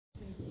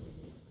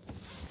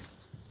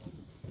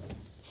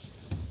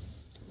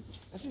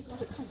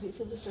got a copy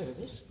for the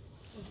service?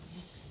 Oh,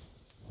 yes.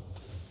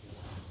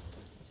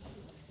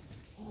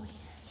 Oh,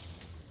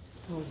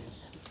 yeah. Oh, yes,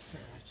 that's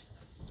right.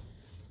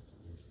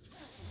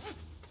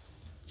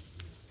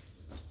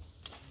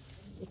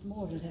 It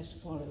more or less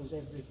follows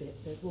every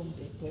bit. There's one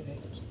bit where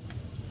it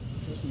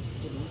doesn't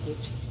do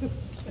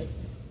it.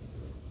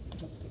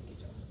 Don't pick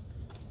it up.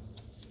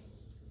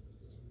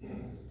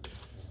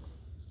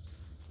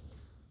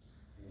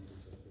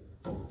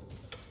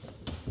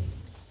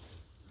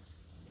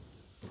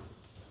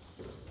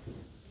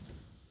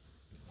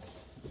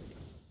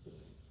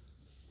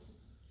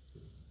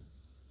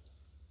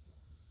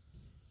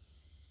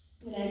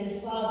 In the name of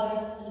the Father,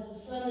 and of the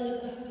Son, and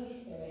of the Holy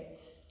Spirit.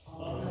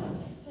 Amen.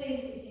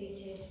 Please be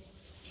seated.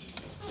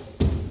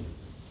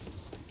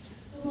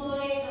 Good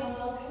morning and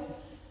welcome.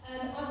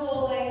 As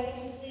always,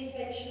 can you please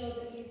make sure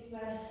that you've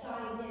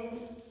signed in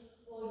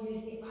or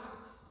used the app.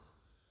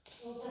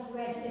 Once I've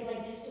read the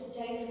latest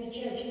update from the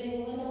Church of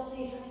England, I'll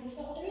see if I can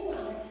stop doing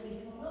that next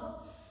week or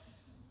not.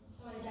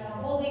 We'll find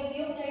out. All the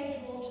updates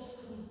have all just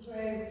come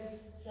through,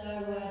 so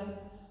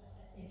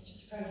it's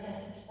just a process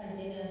of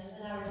spending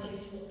an hour or two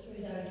to look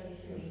through those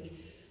this week.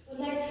 But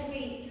next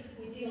week,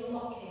 with the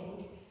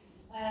unlocking,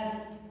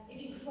 if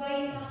you could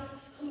wear your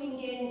masks coming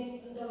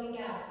in and going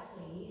out,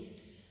 please,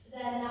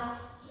 then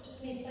that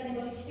just means if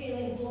anybody's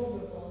feeling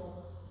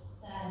vulnerable,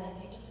 then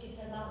it just gives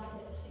them that little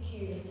bit of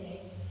security.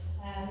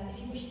 If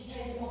you wish to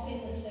take them off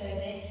in the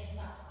service,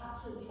 that's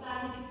absolutely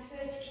fine. If you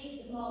prefer to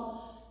keep them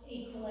on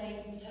equally,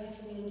 we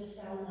totally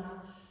understand that.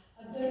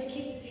 I'm going to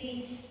keep the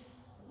piece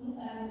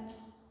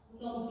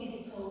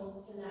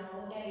non-physical for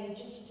now, again,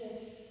 just to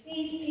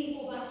ease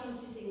people back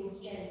into things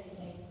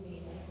gently,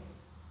 really.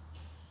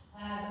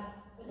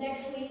 But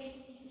next week,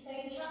 you can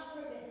stay and chat for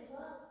a bit as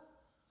well.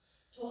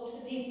 Talk to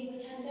the people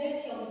at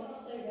 10:30 on the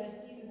crossover,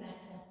 even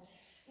better.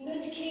 I'm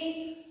going to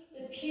keep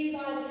the pew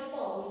by the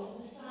fold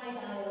and the side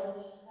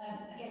aisle,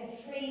 again,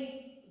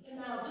 free for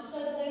now, just so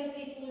that those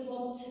people who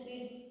want to be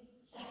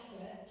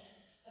separate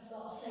have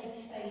got a safe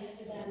space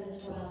for them as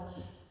well.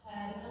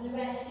 And the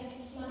rest, you can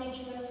just manage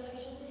your own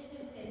social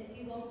distancing. If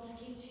you want to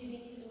keep 2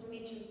 metres or a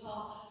metre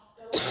apart,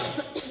 go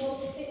ahead. If you want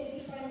to sit with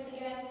your friends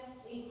again,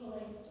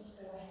 equally, just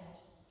go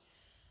ahead.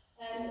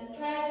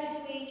 Prayers this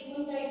week,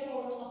 Monday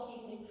 4 o'clock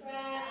evening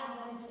prayer and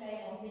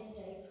Wednesday are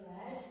midday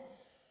prayers.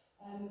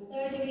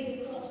 Those of you who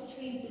cross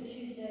between the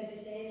two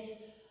services,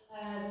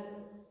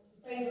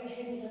 favourite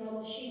hymns are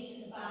on the sheet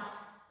at the back,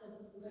 so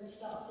we're going to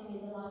start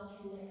singing the last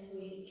hymn next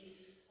week.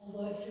 I'll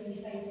work through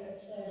your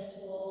favourites first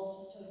of all,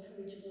 just to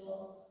encourage us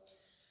all.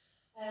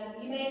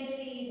 You may have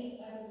seen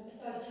the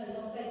photos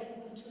on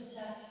Facebook and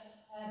Twitter.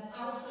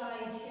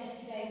 Outside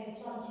yesterday we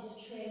planted a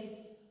tree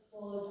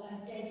for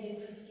David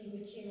and Christine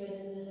McEwen,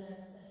 and there's a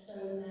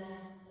stone there,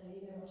 so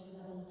you know what you can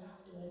have a look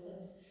afterwards. It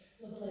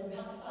was lovely. We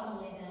had the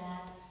family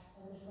there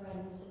and the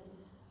friends. It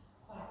was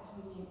quite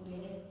poignant,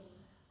 really.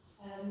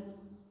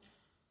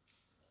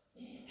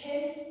 Mrs.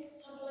 Pym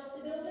has left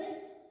the building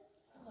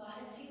as our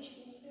head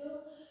teacher in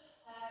school.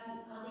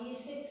 And the Year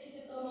 6s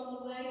have gone on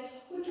the way.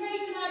 We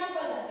prayed for nice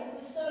weather. It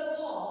was so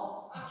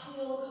hot,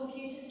 actually all the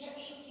computers kept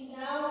shutting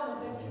down, and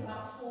I went through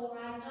about 4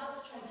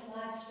 iPads trying to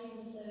live stream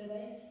the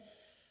service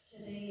to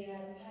the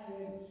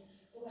parents.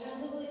 But we had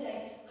a lovely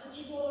day. And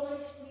she brought a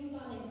nice screen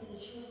van in for the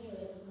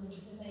children,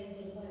 which was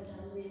amazing. It went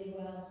down really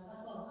well.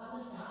 Well, and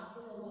the staff,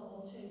 we all got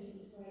one too. It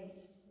was great.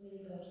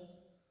 Really good.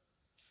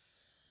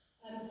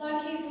 Thank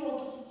you for all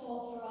the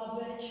support for our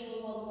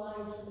virtual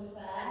online summer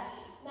fair.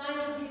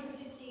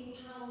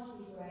 £915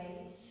 we've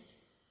raised,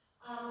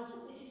 and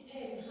Mrs.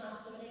 Pym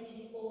has donated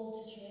it all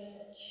to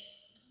church.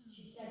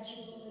 She said she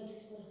wasn't going to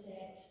split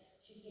it,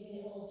 she's giving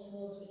it all to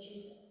us, which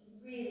is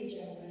really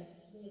generous,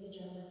 and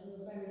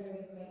we're very,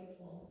 very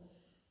grateful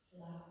for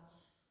that.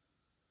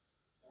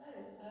 So,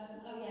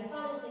 oh yeah,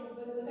 final thing,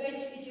 we're going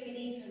to be doing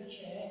Eco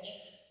Church,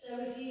 so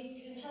if you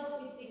can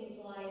help with things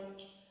like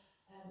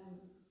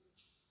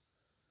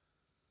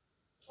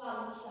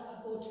plants that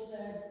are good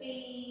for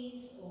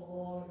bees,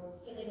 or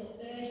filling up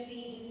bird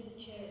feeders in the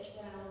church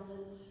grounds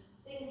and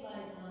things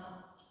like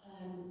that,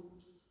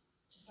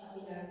 just let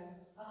me know.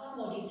 I'll have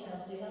more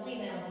details soon, I'll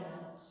email them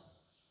out.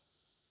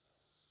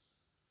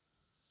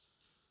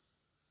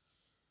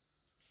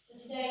 So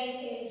today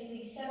is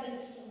the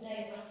 7th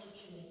Sunday after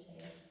Trinity.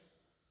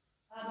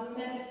 I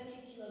remember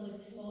particularly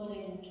this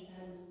morning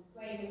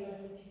Graham and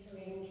Leslie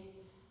Pickering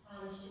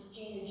and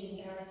Jean and Jim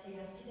Garrity,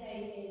 as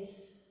today is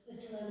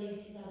Little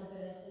Elise's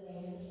anniversary,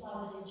 and the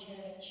flowers in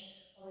church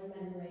are in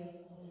memory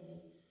of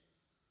Elise.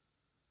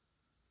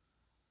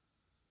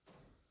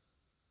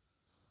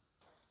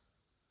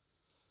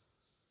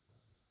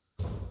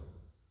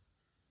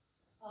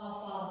 Our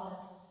Father,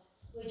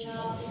 which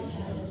art in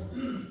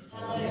heaven,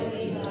 hallowed be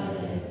thy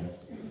name.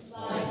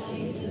 Thy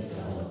kingdom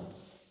come,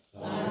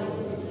 thy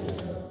will be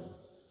done,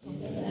 on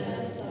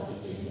earth as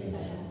it is in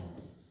heaven.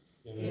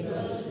 Give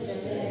us this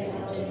day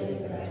our daily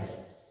bread,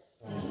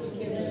 and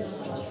forgive us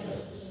our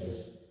trespasses,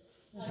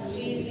 as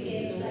we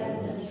forgive them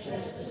that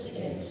trespass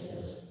against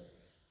us.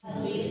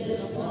 And lead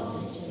us not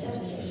into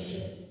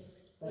temptation,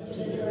 but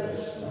deliver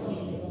us from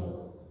evil.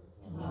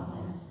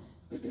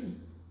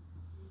 Amen.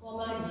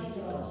 Almighty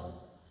God,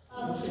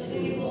 unto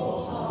whom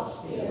all hearts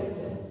be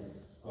open,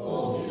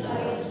 all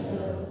desires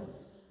known,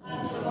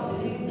 and from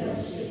whom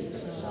no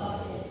secrets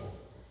are hid,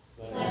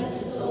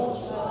 cleanse the thoughts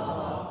of our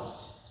hearts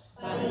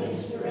by the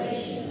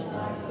inspiration of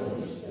thy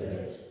Holy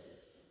Spirit,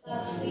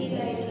 that we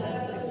may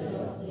perfectly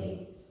love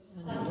thee,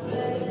 and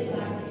worthily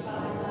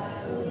magnify thy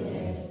holy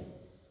name,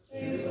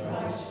 through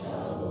Christ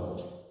our Lord.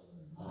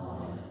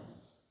 Amen.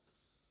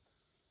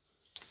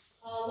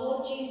 Our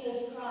Lord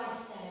Jesus Christ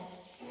said,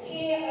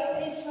 Hear,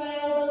 O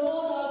Israel, the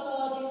Lord our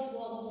God is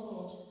one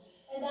Lord,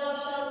 and thou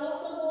shalt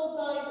love the Lord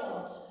thy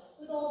God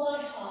with all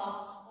thy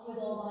heart, and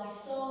with all thy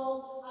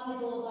soul, and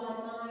with all thy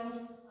mind,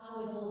 and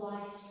with all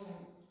thy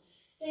strength.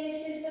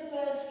 This is the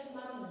first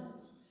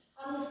commandment,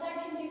 and the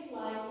second is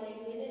like,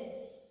 namely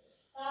this,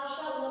 Thou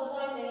shalt love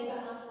thy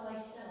neighbour as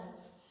thyself.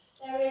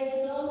 There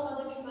is none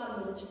other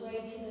commandment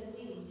greater than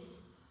these.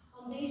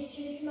 On these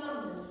two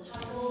commandments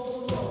hang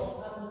all the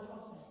law and the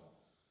prophets.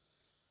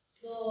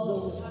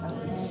 Lord, have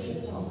mercy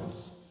upon us,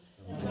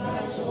 and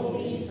write all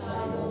these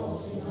thy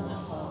laws in our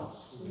hearts.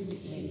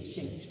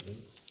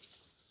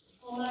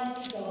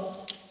 Almighty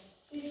God,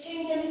 whose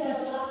kingdom is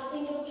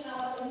everlasting and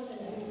power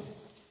infinite,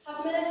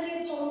 have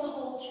mercy upon the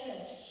whole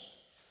church,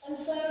 and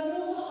so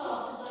rule the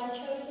heart of thy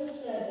chosen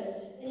servant,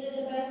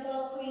 Elizabeth,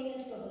 our Queen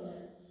and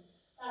Governor,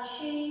 that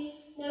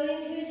she,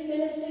 knowing whose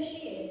minister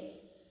she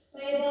is,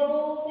 may above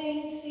all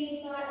things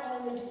seek thy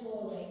honour and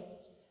glory,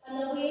 and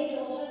that we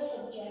adore her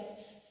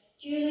subjects,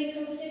 duly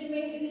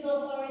considering whose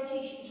authority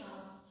she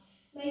hath,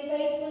 may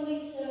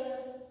faithfully serve,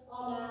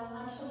 honour,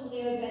 and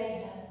humbly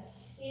obey her,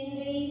 in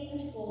thee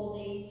and for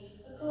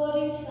thee,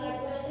 according to thy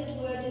blessed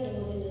word and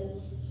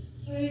ordinance,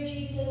 through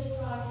Jesus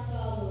Christ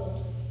our Lord,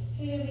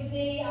 who with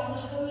thee and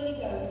the Holy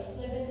Ghost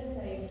liveth and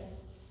reigneth,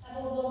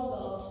 ever one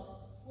God,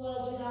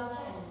 world without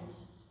end.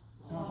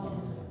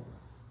 Amen.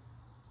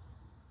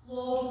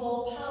 Lord of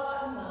all power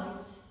and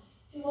might,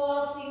 who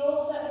art the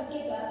author and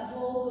giver of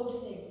all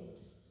good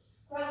things,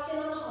 graft in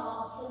our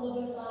hearts the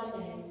love of thy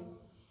name,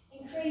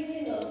 increase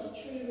in us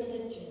true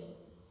religion,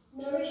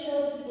 nourish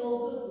us with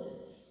all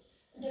goodness,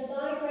 and of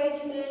thy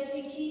great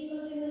mercy keep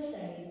us in the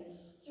same,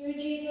 through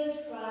Jesus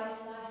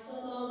Christ, thy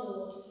Son, our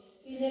Lord,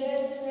 who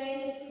liveth and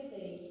reigneth with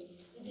thee,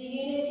 in the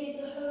unity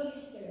of the Holy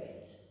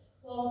Spirit,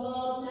 one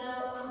God,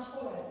 now and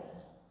forever.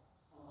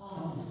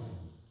 Amen.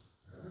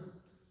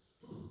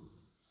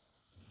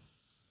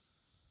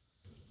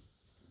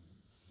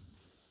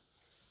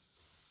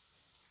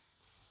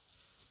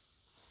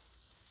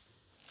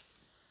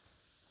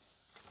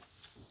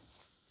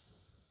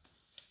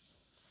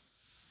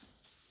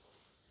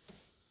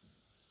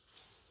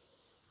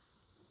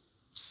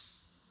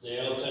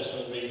 The Old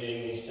Testament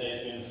reading is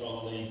taken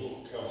from the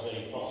book of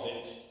the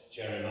prophet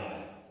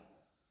Jeremiah.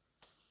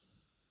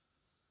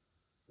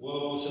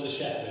 Woe to the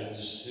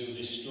shepherds who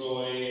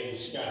destroy and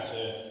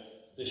scatter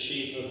the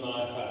sheep of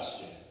my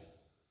pasture,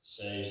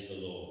 says the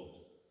Lord.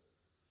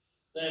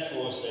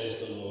 Therefore, says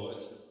the Lord,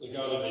 the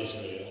God of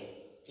Israel,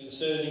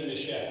 concerning the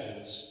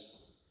shepherds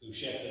who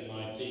shepherd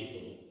my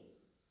people,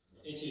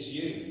 it is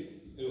you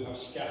who have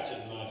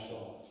scattered my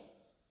flock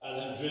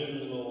and have driven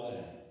them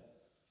away,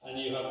 and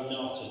you have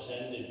not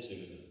attended to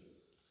them.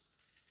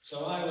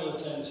 So I will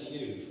attend to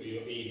you for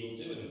your evil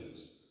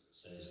doings,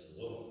 says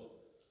the Lord.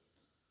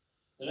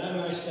 Then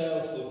I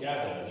myself will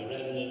gather the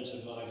remnant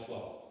of my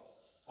flock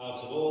out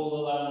of all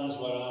the lands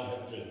where I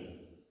have driven,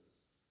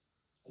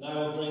 and I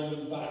will bring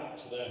them back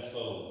to their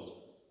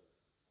fold,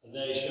 and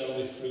they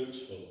shall be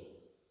fruitful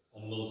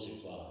and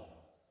multiply.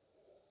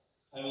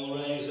 I will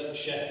raise up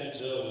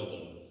shepherds over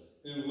them,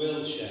 who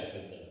will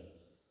shepherd them,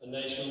 and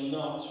they shall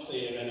not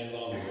fear any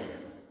longer,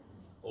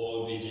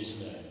 or be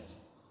dismayed,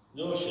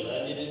 nor shall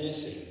any be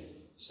missing,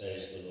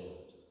 says the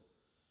Lord.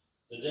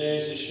 The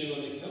days are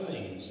surely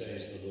coming,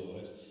 says the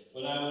Lord,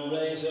 when I will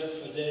raise up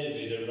for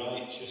David a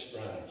righteous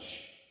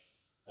branch,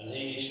 and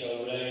he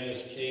shall reign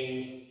as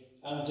king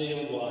and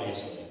deal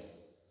wisely,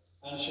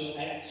 and shall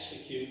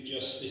execute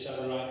justice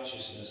and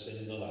righteousness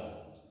in the land.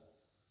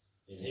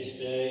 In his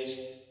days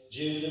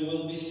Judah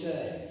will be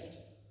saved,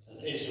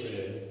 and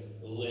Israel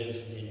will live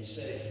in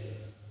safety.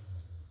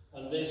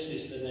 And this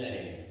is the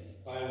name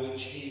by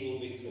which he will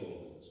be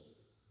called.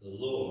 The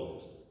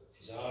Lord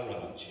is our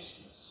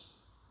righteousness.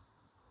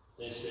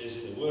 This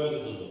is the word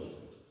of the Lord.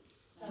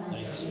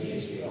 Thanks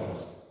be to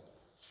God.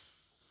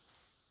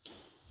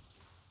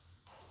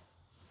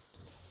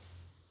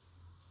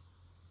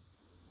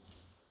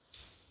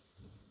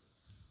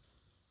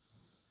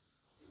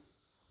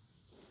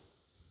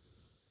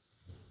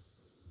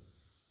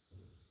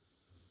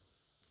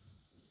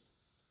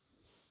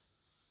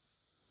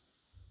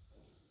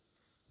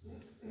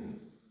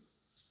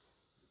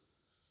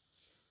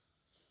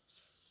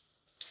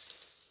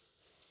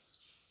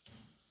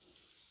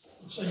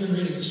 The second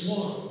reading this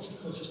morning, which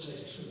of course is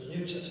taken from the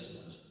New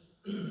Testament,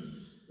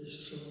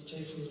 is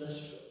taken from the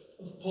letter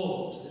of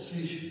Paul to the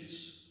Ephesians.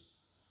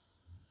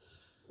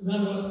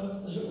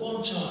 Remember that at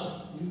one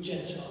time you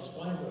Gentiles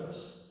by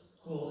birth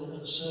called the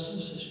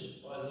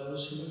uncircumcision by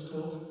those who were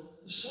called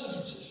the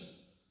circumcision,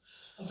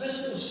 A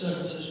physical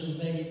service has been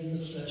made in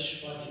the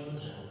flesh by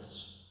human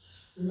hands.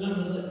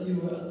 Remember that you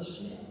were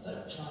at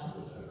that time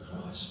without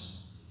Christ,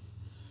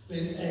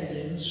 being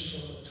aliens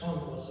from the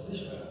Commonwealth of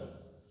Israel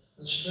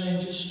and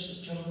strangers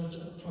to the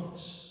covenant of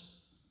promise,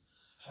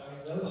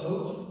 having no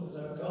hope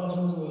without God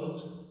in the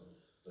world,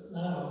 but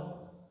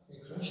now in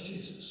Christ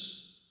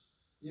Jesus.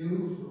 You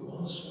who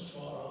once were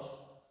far off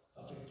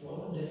have been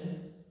brought near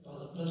by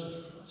the blood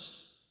of Christ.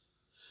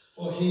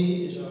 For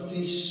he is our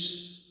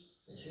peace.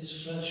 In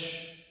his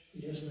flesh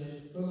he has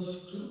made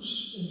both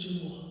groups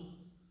into one,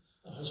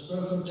 and has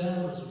broken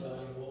down the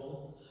dividing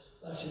wall,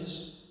 that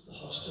is, the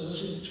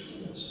hostility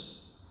between us.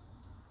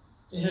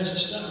 He has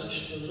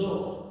established the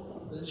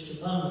law with its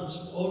commandments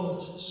and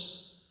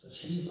ordinances, that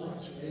he might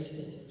create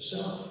in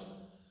himself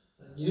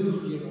a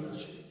new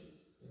humanity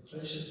in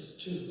place of the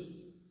two,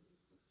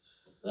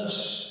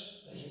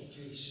 thus making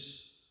peace,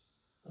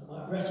 and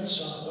might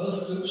reconcile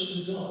both groups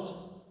to God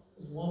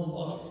in one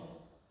body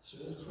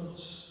through the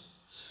cross,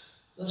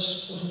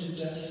 thus putting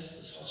to death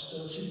the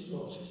hostility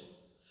brought it.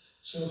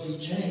 So he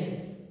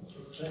came and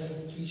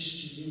proclaimed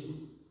peace to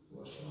you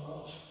who are far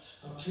off,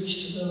 and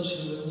peace to those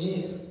who are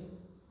near.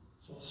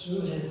 For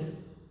through him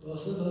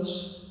both of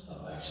us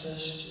have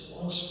access to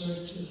one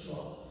Spirit to the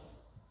Father.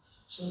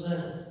 So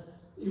then,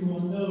 you are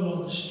no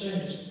longer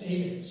strangers and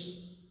aliens,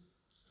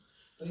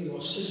 but you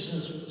are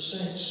citizens with the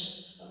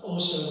saints, and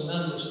also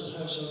members of the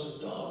household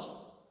of God,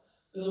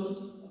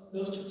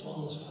 built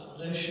upon the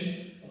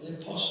foundation of the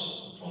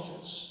apostles and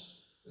prophets,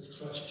 with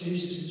Christ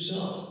Jesus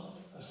himself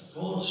as the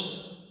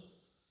cornerstone.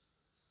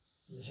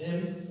 In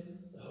him,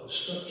 the whole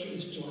structure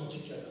is joined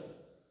together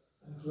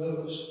and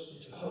grows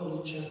into a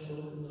holy temple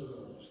in the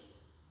Lord,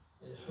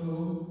 in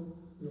whom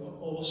you are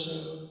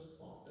also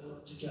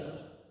built together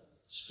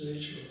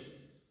spiritually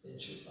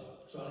into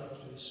a dwelling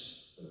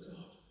place for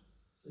God.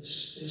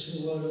 This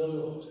is the word of the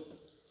Lord.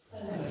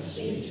 Thanks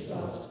be to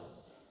God.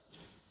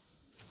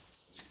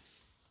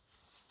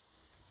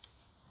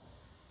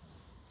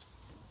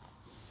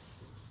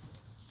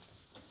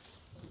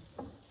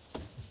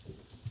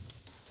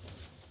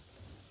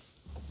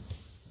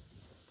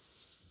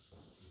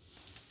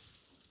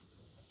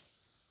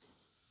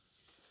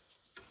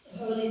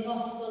 The Holy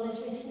Gospel is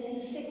written in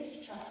the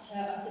 6th chapter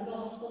of the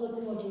Gospel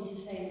according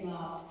to St.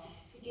 Mark,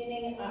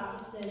 beginning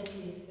at the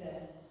 30th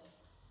verse.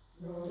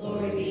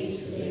 Glory be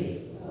to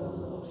thee, O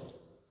Lord.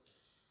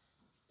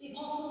 The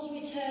apostles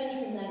returned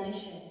from their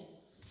mission.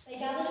 They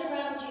gathered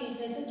around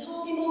Jesus and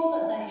told him all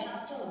that they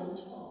had done and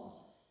taught.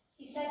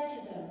 He said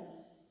to them,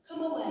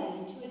 "Come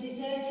away to a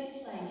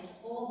deserted place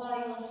all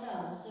by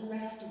yourselves and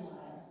rest a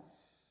while."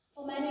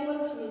 For many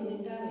were coming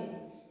and going,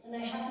 and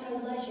they had no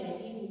leisure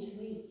even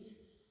to eat.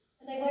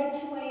 And they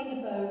went away in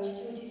the boat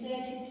to a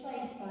deserted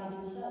place by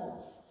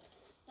themselves.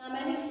 Now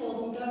many saw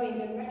them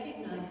going and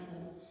recognized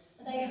them,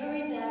 and they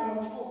hurried there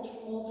on foot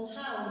from all the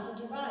towns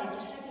and arrived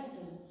ahead of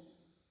them.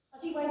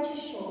 As he went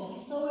ashore, he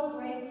saw a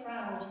great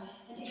crowd,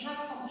 and he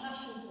had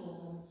compassion for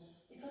them,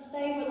 because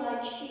they were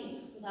like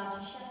sheep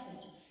without a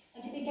shepherd,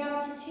 and he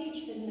began to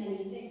teach them many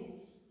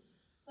things.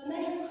 When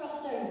they had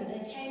crossed over,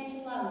 they came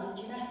to land at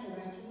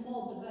Gennesaret and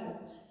moored the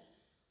boat.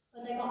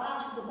 When they got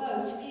out of the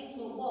boat,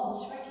 people at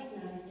once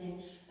recognized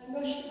him and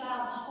rushed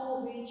about the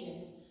whole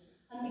region,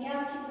 and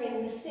began to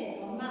bring the sick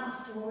on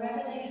mats to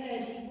wherever they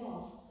heard he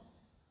was.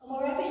 And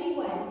wherever he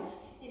went,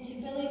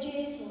 into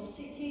villages or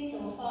cities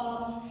or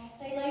farms,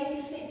 they laid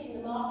the sick in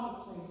the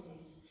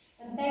marketplaces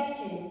and begged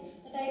him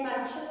that they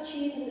might touch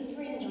even the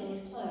fringe on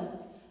his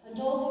cloak, and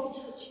all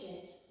who touched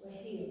it were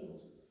healed.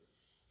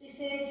 This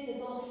is the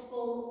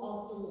gospel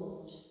of the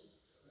Lord.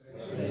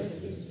 Praise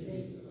be to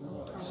thee,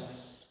 O Christ.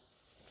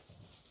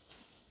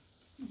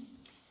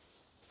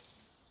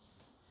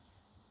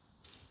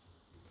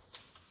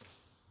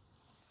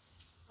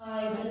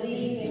 I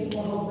believe in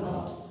one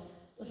God,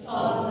 the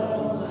Father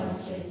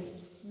Almighty,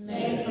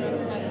 maker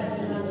of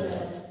heaven and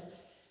earth,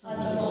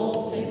 and of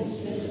all things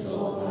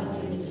visible and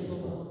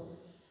invisible,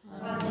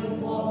 and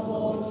in one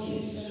Lord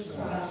Jesus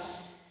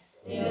Christ,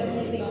 the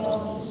only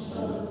begotten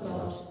Son of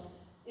God,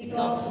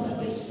 begotten of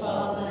his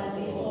Father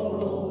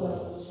before all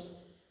worlds,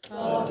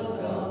 God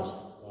of God,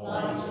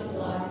 light of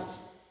light,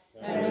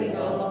 very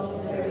God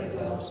of very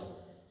God,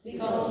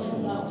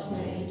 begotten not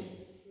made,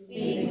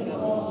 being of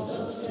one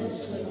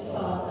substance with the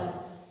Father,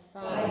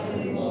 by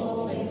whom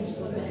all things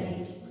were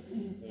made,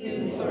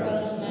 who for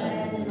us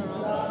men and for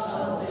our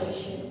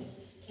salvation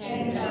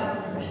came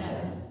down from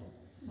heaven,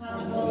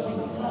 and was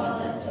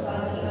incarnate by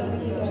the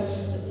Holy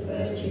Ghost of the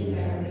Virgin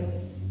Mary,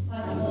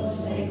 and was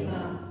made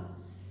man,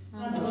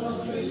 and was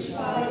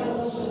crucified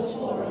also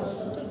for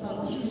us under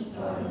Pontius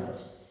Pilate.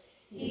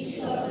 He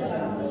suffered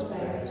and was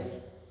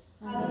buried,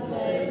 and the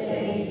third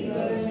day he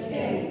rose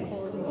again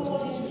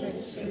according to the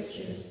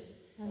Scriptures,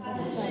 and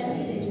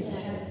ascended into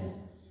heaven,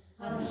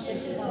 and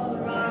sitteth on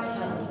the right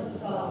hand of the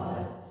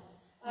Father,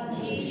 and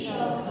he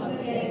shall come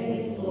again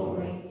with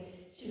glory,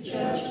 to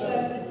judge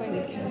both the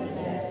quick and the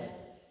dead,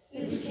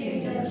 whose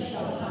kingdom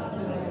shall have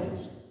no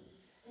end.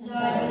 And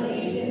I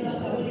believe in the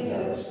Holy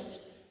Ghost,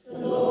 the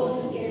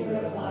Lord and giver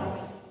of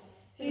life,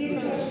 who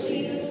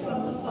proceedeth from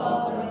the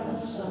Father and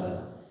the Son,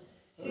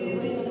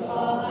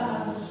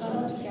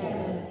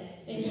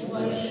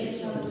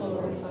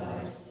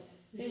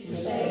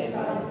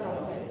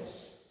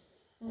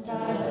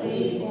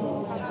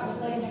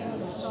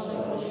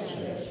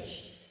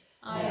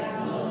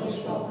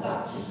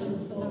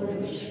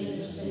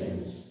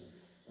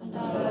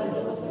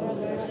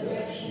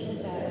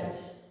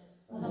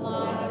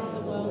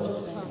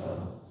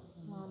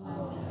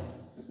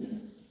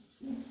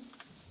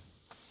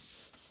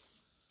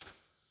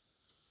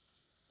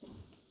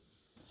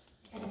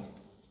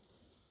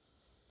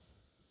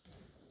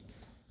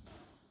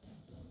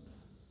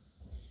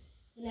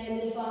 In the name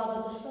of the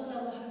Father, the Son,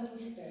 and the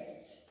Holy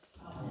Spirit.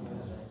 Amen.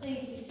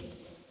 Please be seated.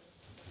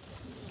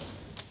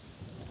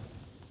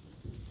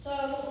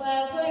 So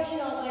we're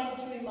working our way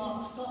through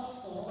Mark's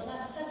Gospel, and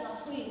as I said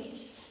last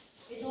week,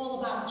 it's all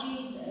about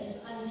Jesus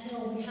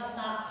until we had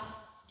that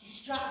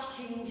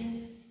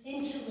distracting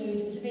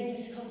interlude. It was a bit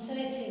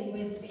disconcerting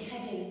with the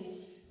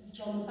beheading of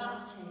John the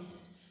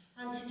Baptist.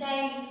 And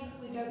today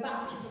we go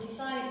back to the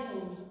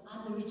disciples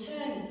and the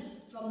return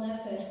from their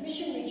first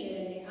missionary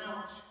journey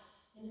out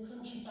in the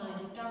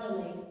countryside of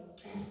Galilee.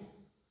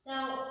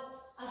 Now,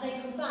 as they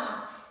come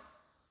back,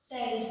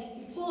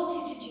 they'd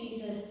reported to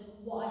Jesus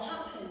what had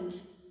happened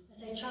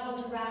as they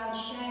travelled around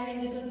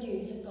sharing the good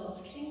news of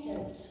God's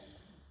kingdom.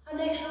 And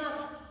they had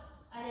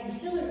an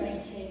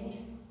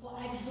exhilarating but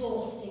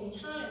exhausting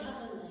time,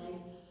 hadn't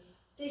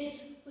they?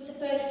 This was the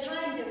first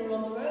time they were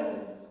on their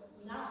own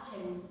without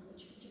him,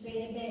 which was to be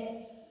a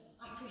bit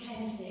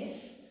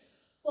apprehensive.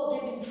 But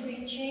they've been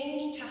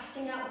preaching,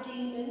 casting out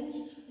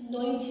demons,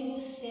 anointing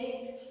the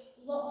sick,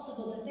 lots of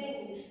other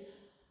things.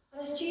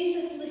 And as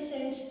Jesus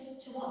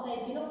listened to what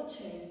they'd been up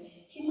to,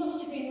 he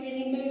must have been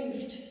really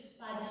moved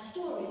by their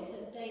stories,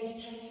 that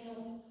they'd taken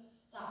up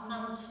that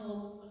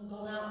mantle and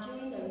gone out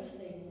doing those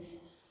things,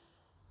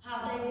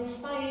 how they'd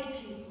inspired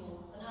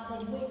people and how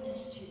they'd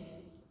witnessed to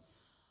him.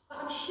 But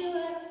I'm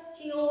sure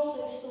he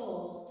also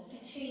saw the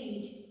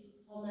fatigue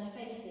on their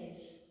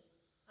faces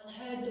and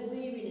heard the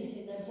weariness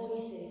in their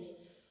voices.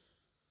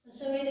 And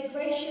so in a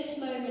gracious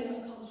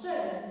moment of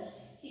concern,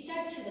 he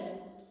said to them,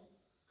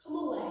 come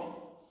away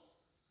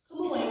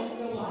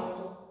for a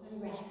while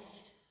and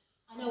rest.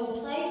 I know a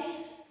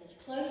place that's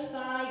close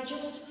by,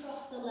 just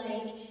across the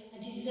lake,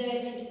 a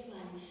deserted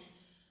place.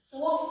 So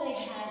off they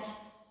head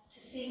to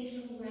seek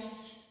some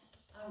rest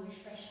and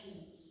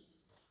refreshment.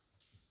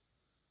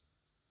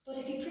 But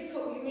if you prick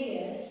up your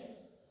ears,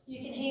 you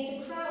can hear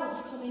the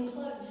crowds coming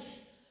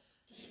close,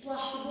 the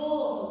splash of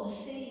oars on the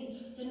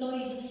sea, the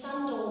noise of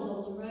sandals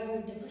on the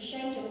road, the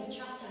crescendo of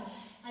chatter,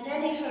 and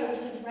any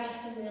hopes of rest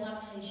and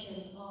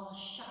relaxation are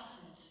shattered.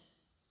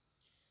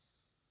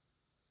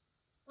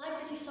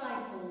 Like the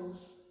disciples,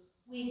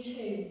 we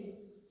too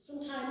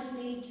sometimes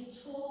need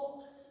to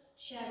talk,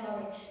 share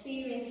our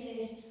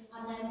experiences,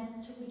 and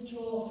then to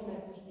withdraw from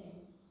everything.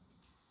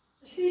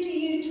 So who do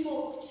you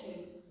talk to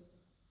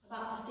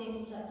about the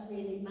things that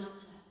really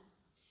matter?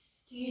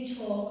 Do you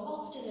talk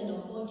often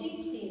enough or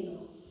deeply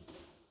enough?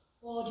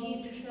 Or do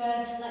you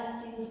prefer to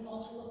let things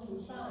bottle up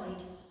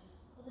inside?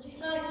 Well, the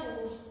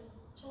disciples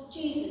told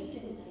Jesus,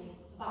 didn't they,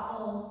 about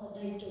all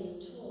that they'd done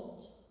and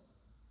taught.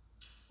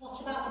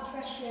 What about the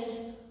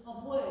pressures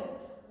of work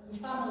and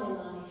family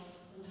life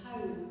and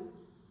home?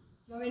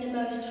 Your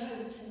innermost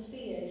hopes and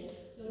fears,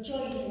 your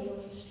joys and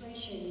your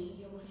frustrations of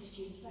your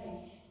Christian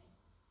faith?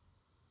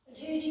 And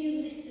who do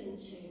you listen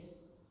to?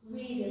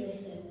 Really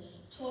listen,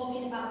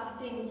 talking about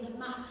the things that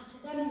matter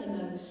to them the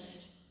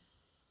most?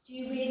 Do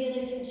you really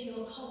listen to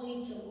your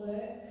colleagues at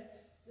work,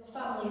 your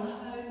family at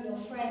home, your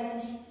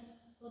friends,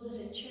 others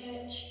at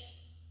church?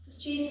 Because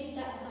Jesus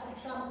set us that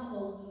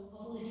example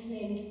of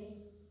listening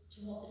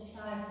to what the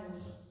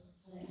disciples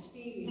had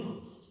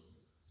experienced.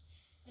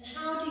 And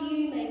how do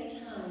you make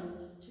time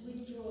to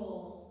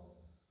withdraw,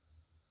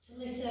 to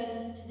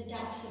listen to the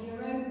depths of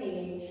your own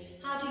being?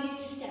 How do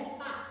you step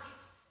back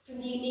from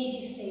the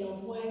immediacy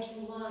of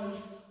working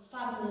life,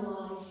 family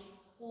life,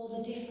 all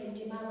the different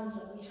demands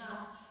that we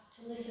have,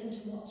 to listen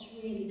to what's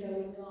really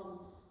going on?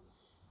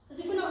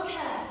 Because if we're not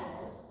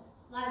careful,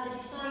 like the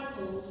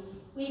disciples,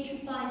 we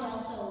can find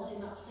ourselves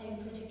in that same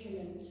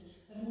predicament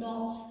of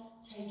not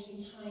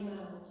taking time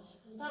out.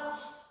 And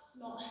that's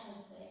not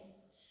healthy.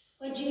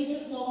 When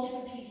Jesus longed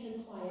for peace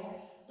and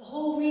quiet, the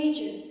whole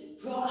region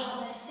brought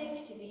out their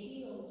sick to be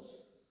healed.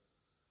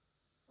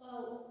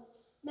 Well,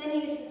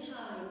 many is the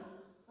time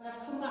when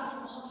I've come back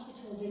from a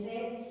hospital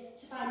visit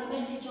to find a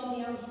message on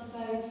the answer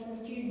phone from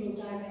a funeral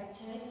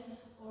director,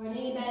 or an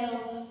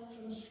email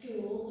from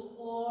school,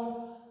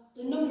 or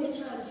the number of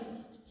times you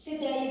sit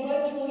there, you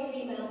work through all your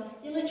emails,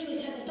 you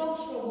literally take the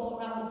dogs for a walk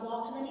around the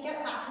block, and then you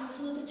get back and there's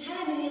another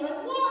 10, and you're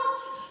like, what?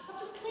 I've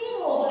just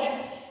cleared all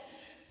this.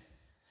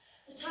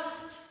 The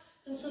tasks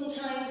can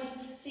sometimes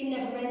seem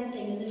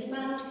never-ending, and the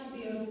demand can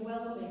be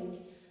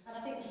overwhelming. And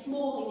I think the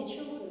smaller your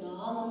children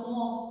are, the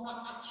more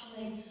that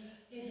actually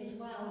is as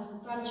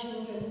well.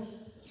 Grandchildren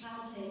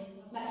counted.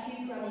 I've met a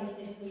few grannies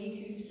this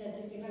week who've said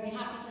they'd be very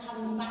happy to have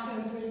them back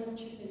over as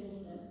much as they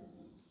love them.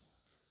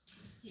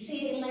 You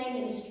see it in lay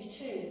ministry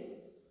too.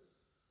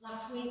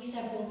 Last week,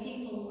 several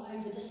people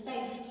over the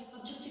space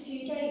of just a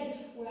few days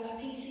were at a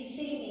PCC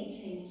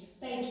meeting,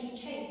 baking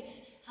cakes,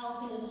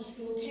 helping at the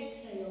school cake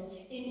sale,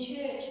 in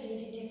church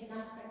leading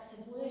different aspects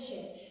of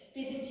worship,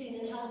 visiting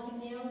and helping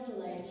the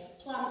elderly,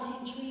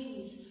 planting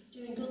trees,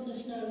 doing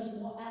goodness knows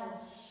what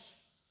else.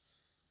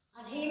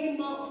 And here in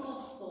Mark's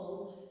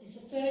Gospel is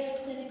the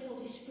first clinical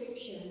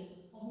description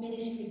of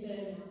ministry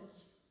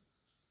burnout.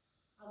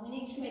 And we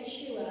need to make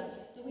sure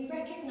that we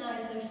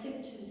recognise those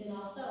symptoms in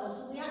ourselves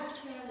and we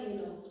act early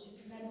enough to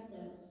prevent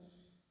them.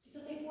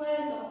 Because if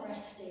we're not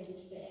rested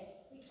and fit,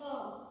 we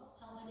can't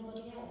help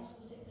anybody else,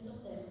 we're fit for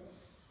nothing.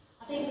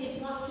 I think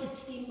these last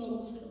 16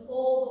 months, with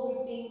all that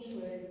we've been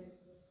through,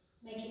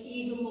 make it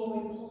even more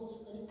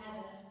important than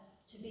ever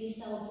to be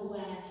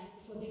self-aware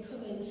if we're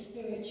becoming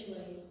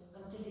spiritually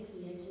and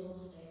physically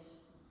exhausted.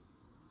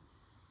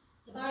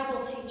 The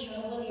Bible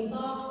teacher, William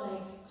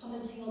Barclay,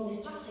 commenting on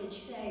this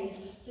passage, says,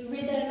 "The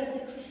rhythm of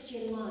the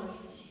Christian life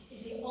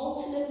is the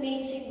ultimate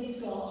meeting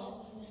with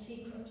God in the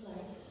secret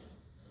place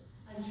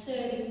and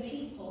serving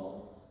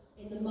people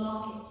in the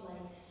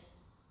marketplace.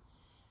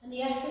 And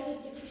the essence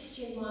of the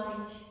Christian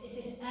life is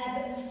this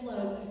ebb and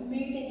flow of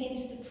moving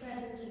into the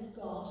presence of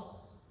God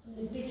from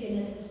the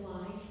busyness of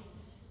life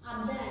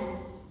and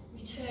then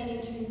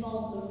returning to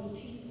involvement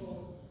with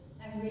people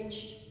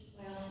enriched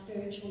by our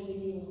spiritual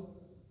renewal."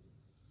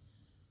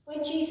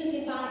 When Jesus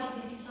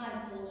invited his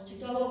disciples to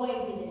go away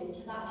with him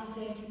to that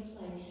deserted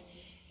place,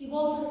 he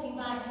wasn't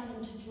inviting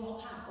them to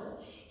drop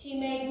out. He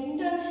made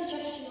no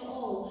suggestion at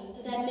all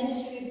that their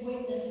ministry of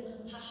witness and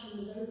compassion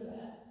was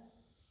over.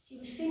 He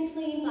was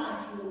simply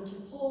inviting them to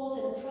pause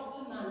in a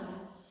proper manner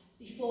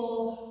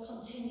before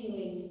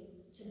continuing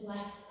to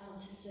bless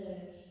and to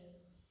serve.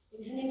 It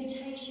was an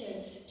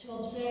invitation to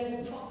observe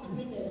the proper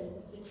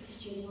rhythm of the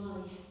Christian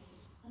life,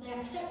 and they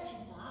accepted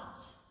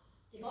that.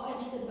 They got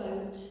into the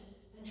boat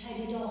and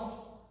headed off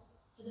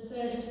for the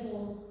first of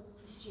all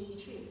Christian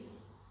retreats.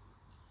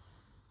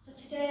 So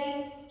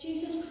today,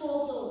 Jesus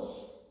calls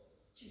us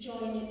to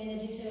join him in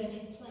a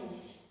deserted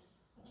place,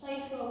 a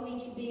place where we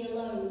can be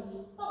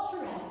alone, not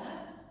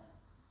forever,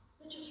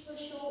 but just for a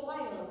short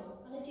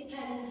while. And it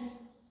depends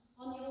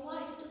on your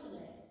life, doesn't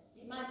it?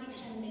 It might be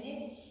 10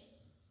 minutes,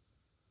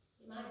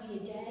 it might be a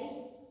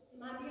day, it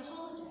might be a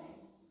holiday.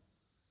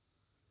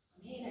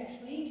 I'm here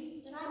next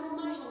week, then I'm on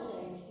my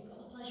holidays. You've got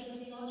the pleasure of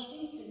the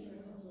Archdeacon for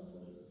a couple of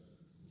weeks.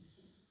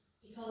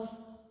 Because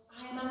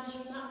I am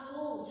answering that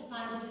call to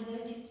find a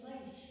deserted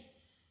place.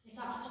 If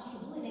that's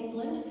possible in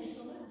England this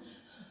summer,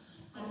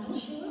 I'm not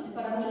sure,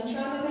 but I'm going to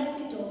try my best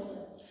in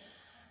Dorset.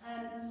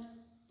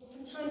 But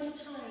from time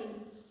to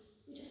time,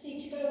 we just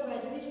need to go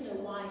where there is no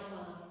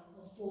Wi-Fi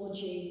or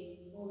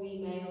 4G or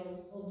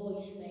email or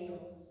voicemail.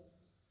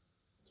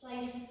 A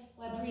place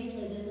where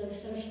briefly there's no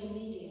social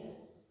media.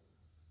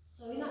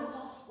 So in that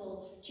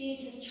gospel,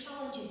 Jesus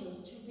challenges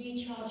us to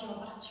recharge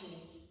our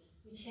batteries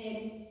with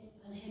him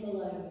and him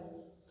alone.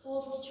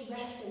 Calls us to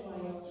rest a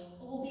while,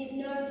 or will be of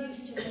no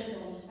use to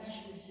anyone,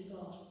 especially to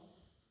God.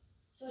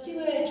 So I do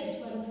urge you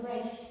to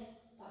embrace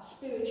that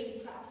spiritual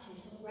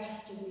practice of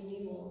rest and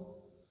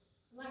renewal.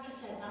 And like I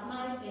said, that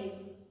might be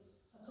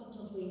a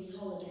couple of weeks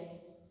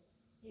holiday.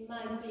 It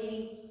might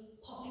be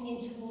popping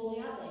into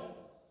Morley Abbey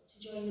to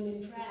join them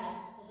in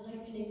prayer. There's an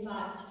open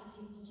invite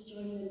for people to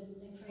join them.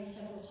 They pray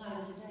several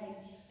times a day.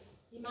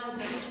 It might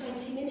be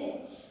 20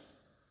 minutes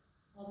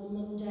on the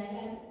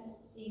Monday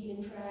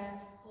evening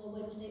prayer or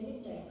Wednesday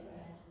midday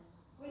prayers.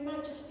 Or it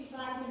might just be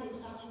 5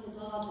 minutes sat in the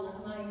garden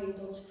admiring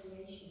God's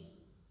creation.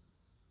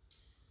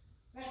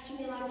 Rest and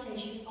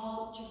relaxation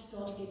aren't just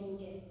God-given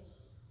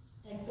gifts.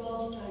 They're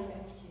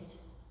God-directed.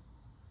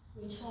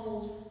 We're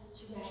told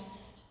to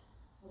rest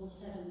on the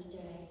seventh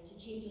day, to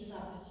keep the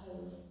Sabbath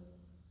holy.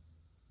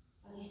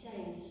 And he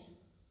says,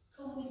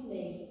 "Come with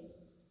me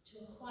to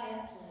a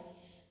quiet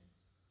place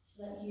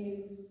so that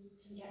you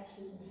can get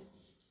some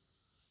rest."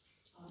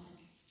 Amen.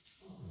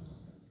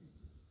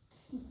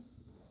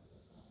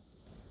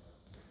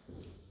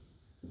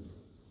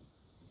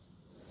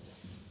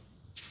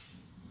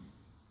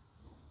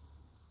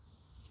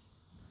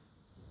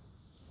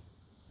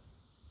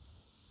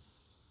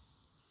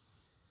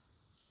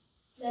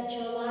 Let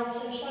your light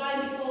so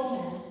shine before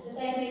men, that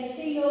they may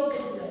see your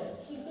good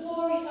works and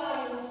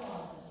glorify your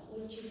Father,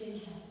 which is in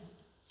heaven.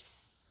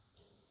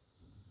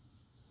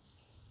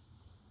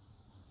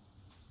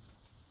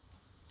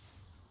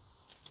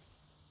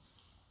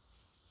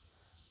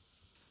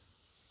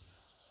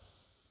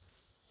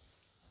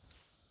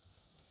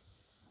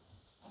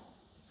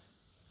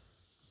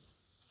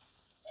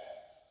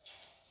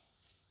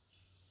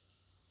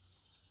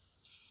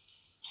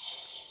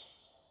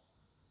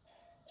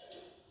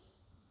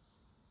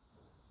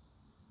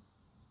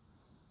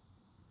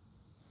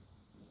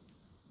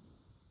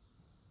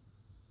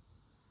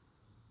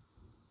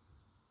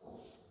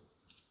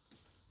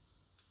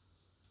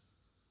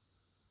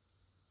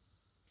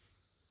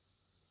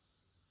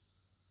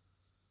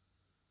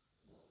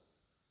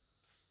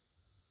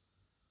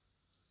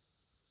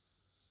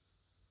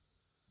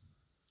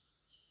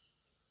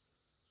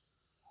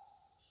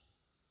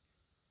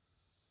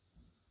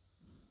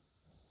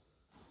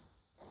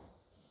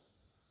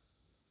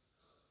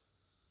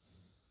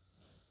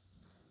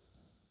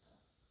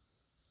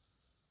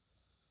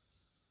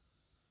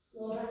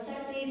 Lord,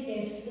 accept these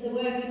gifts for the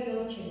work of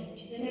your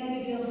church, in the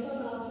name of your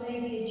Son, our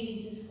Saviour,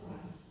 Jesus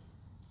Christ.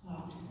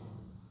 Amen.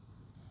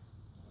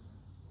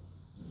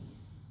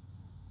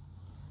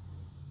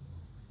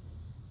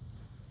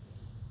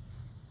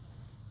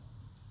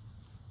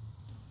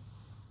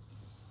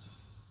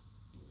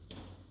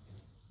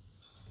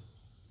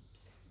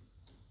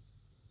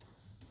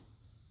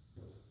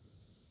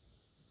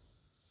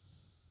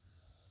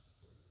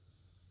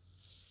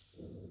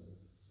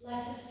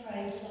 Let us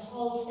pray for the whole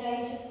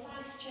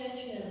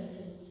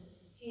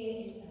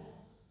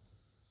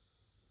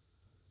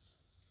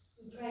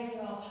pray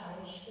for our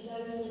parish, for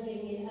those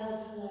living in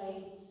El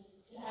Calais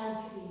and El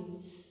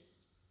Caboose,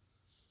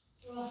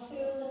 for our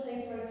school as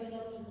they've broken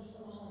up for the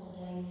summer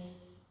holidays,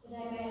 that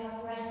they may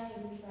have rest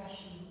and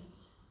refreshment,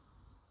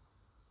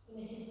 for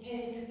Mrs.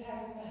 Pym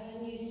preparing for her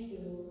new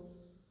school,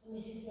 and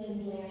Mrs.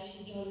 Lindley as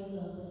she joins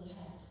us as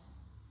head.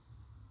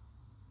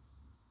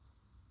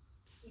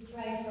 We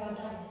pray for our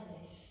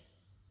diocese,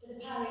 for the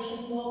parish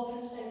of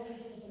Morecambe St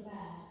Christopher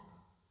Bear,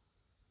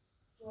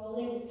 for our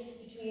links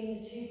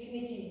between the two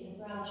committees of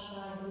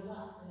Braunschweig and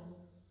Blackburn,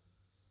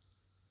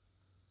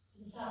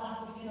 for the South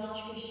African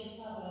Archbishop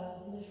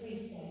Thabo in the Free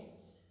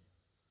States,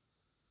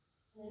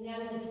 and the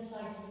Anglican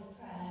Cycle of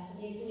Prayer for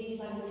the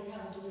Église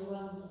Anglicane de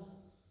Rwanda.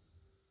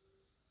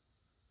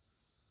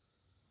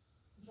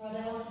 For our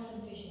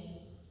diocesan vision,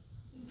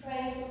 we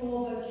pray for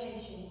more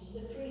vocations to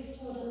the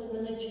priesthood and the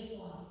religious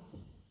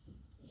life,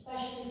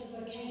 especially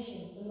for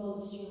vocations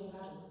amongst young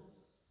adults.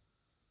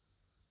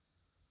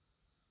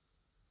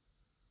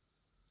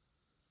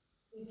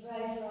 We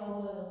pray for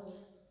our world,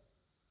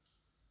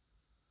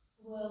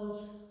 a world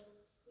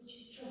which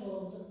is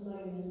troubled at the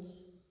moment,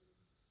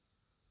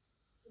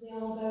 for the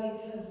ongoing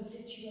COVID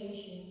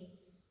situation,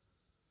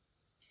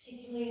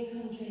 particularly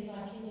in countries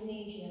like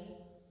Indonesia,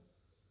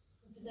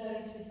 and for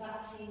those with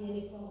vaccine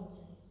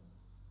inequality.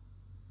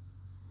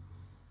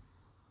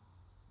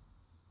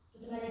 For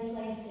the many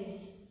places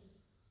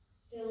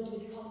filled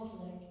with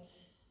conflict,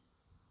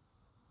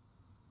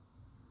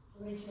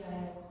 for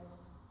Israel,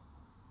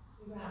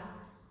 Iraq,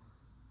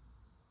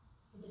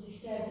 for the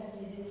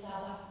disturbances in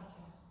South Africa.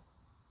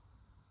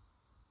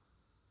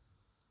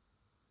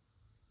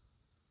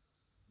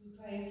 We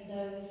pray for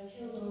those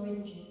killed or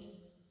injured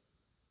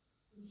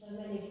in so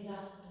many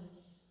disasters,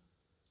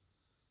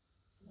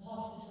 for the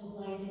hospital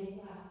blaze in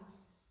Iraq,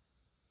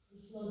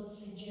 and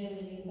floods in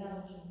Germany and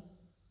Belgium.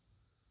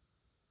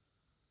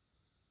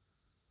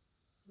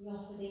 We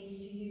offer these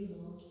to you,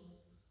 Lord,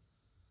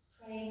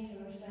 praying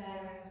for a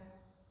fairer,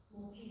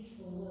 more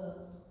peaceful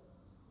world,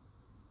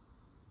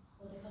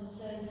 where the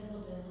concerns of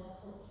others are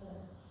put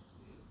first.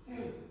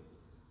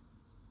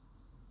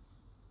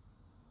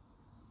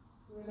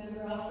 We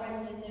remember our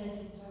friends in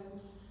nursing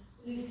homes,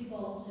 Lucy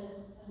Bolton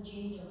and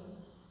Jean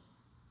Douglas.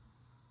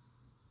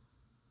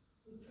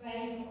 We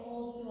pray for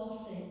all who are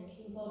sick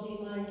in body,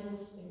 mind or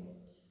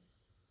spirit.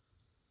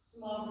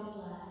 Margaret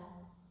Blair,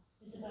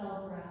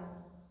 Isabel Brown,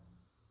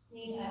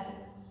 Need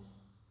Evans,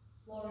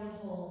 Lauren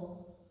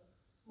Hall,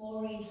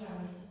 Maureen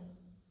Harrison,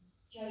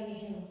 Joni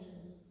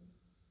Hilton,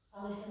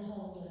 Alison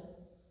Holden,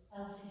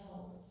 Elsie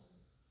Holt,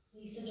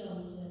 Lisa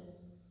Johnson,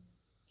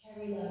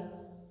 Kerry Lowe,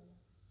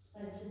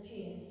 Spencer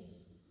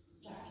Pierce,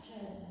 Jack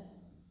Turner,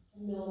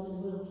 and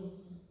Norman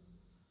Wilkinson.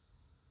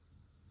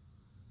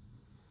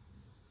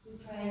 We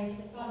pray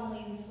for the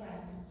family and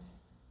friends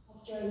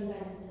of Joan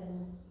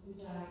Bentham, who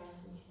died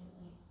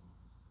recently.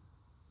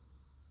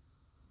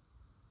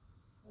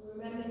 We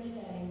remember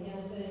today the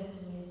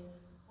anniversaries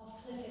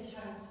of Clifford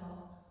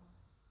Hancock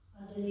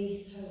and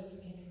Elise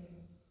Hope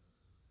Pickering.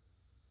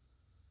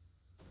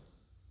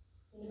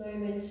 In a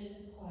moment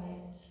of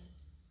quiet,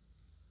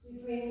 we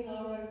bring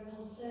our own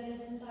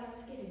concerns and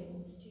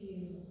thanksgivings to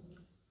you, Lord.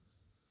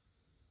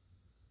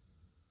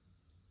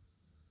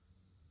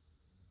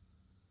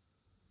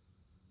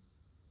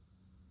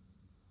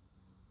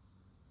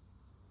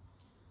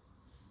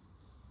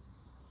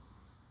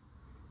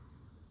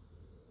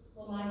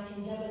 Almighty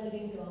and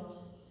ever-living God,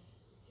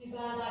 who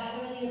by thy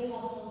holy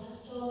apostle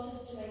has taught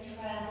us to make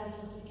prayers and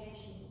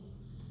supplications,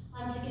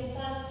 and to give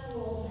thanks for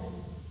all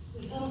men,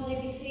 we humbly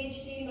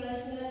beseech thee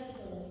most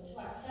mercifully to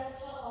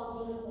accept our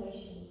alms and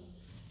oblations,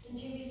 and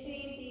to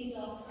receive these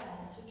our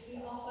prayers, which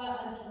we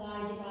offer unto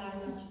thy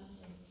divine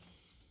majesty,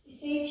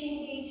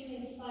 beseeching thee to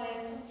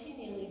inspire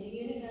continually the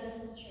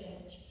universal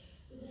church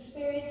with the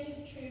spirit of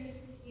truth,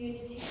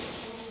 unity,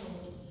 and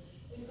concord,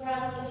 and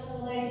grant that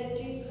all they that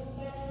do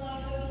confess thy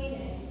holy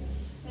name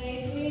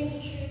may agree in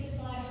the truth of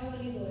thy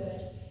holy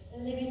word,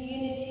 and live in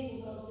unity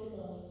with godly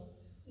love.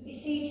 We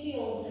beseech thee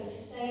also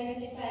to save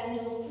and defend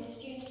all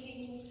Christian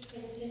kings,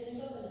 princes, and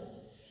governors,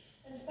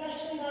 and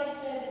especially thy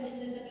servant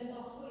Elizabeth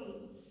our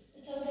Queen,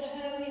 that under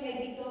her we may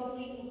be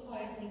godly and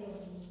quietly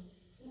governed,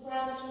 and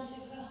grant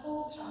unto her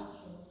whole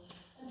council,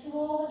 and to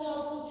all that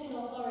are put in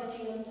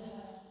authority under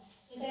her,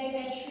 that they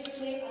may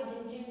truly and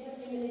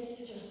indifferently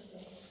minister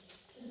justice,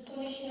 to the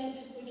punishment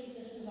of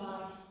wickedness and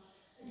vice,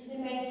 and to the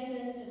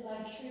maintenance of thy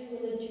true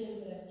religion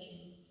and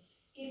virtue.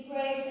 Give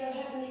grace, O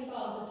Heavenly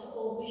Father, to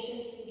all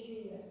bishops and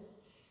curates,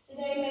 that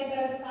they may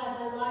both by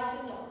their life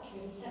and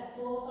doctrine set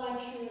forth thy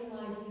true and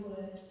lively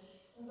word,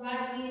 and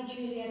rightly and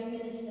duly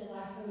administer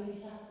thy holy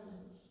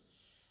sacraments.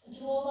 And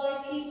to all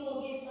thy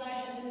people give thy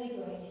heavenly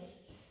grace,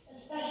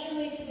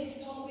 especially to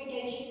this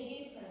congregation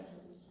here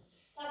present,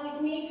 that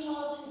with meek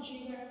heart and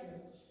due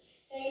reverence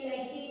they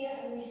may hear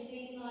and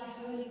receive thy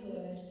holy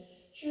word,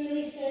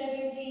 truly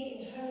serving thee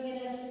in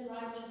holiness and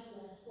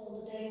righteousness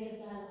all the days of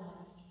their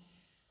life.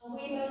 And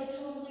we most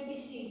humbly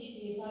beseech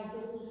thee of thy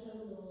goodness, O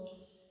Lord,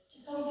 to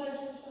comfort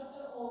and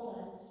succour all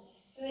them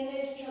who in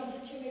this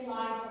transitory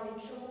life are in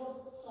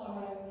trouble,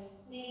 sorrow,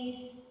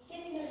 need,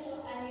 sickness,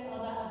 or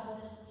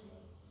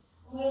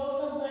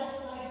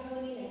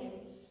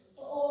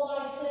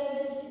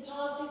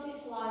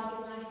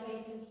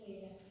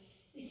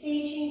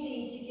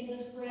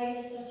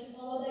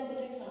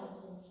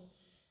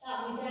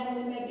them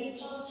we may be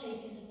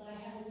partakers of thy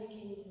heavenly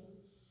kingdom.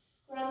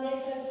 Grant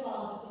this, O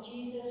Father, for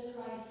Jesus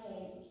Christ's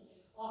sake,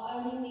 our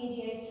only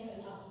mediator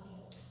and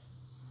advocate.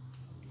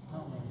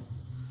 Amen.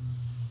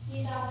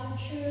 Ye that do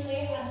truly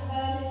and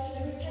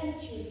earnestly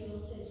repent you of your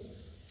sins,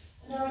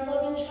 and are in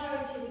love and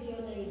charity with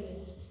your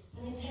neighbours,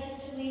 and intend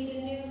to lead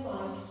a new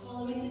life,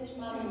 following the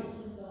commandments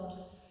of God,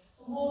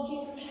 and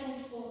walking from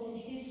henceforth in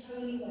his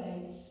holy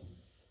ways.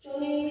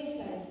 Join in with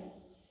faith,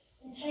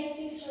 and take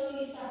this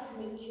holy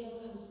sacrament to your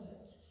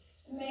comfort,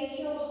 and make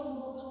your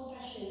humble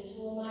confession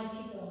to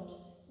Almighty God,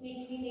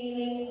 meekly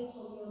kneeling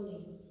upon your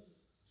knees.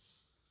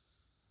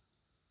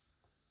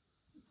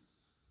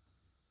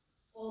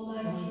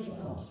 Almighty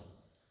God,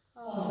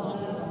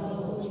 Father of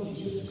our Lord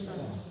Jesus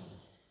Christ,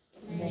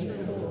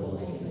 Maker of all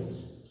things,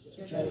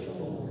 judge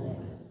of all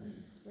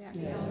men,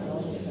 we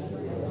acknowledge that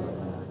we are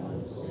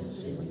our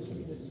sins and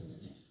wickedness,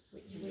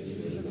 which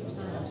we from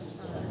time to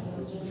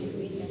time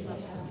disobediently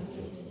have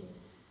committed,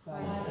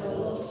 by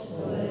thought,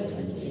 word,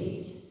 and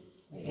deed,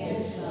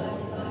 against thy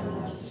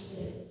divine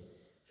majesty,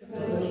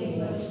 provoking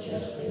most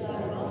justly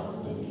thy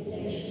wrath and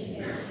indignation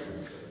against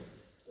us.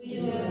 We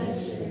do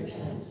earnestly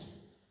repent,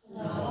 and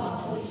are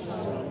heartily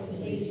sorry for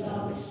these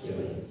our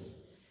misdoings.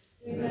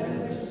 The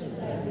remembrance of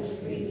them is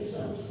grievous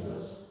unto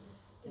us,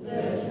 the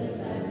burden of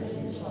them is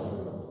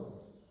intolerable.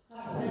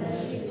 Have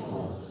mercy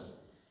upon us,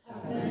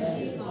 have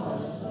mercy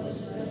upon us,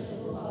 most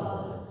merciful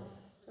Father,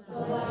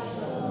 for thy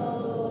Son, our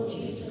Lord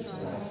Jesus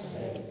Christ's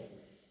sake.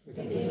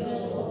 Forgive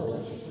us all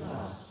that is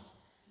past,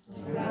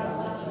 and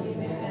grant that we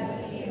may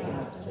ever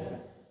hereafter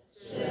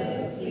serve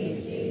and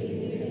please thee in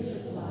the newness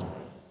of life,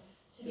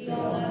 to the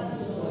honour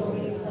and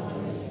glory of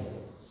thy name.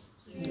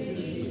 Through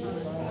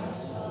Jesus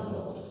Christ our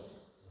Lord.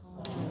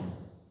 Amen.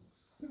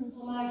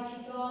 Almighty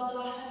God,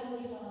 our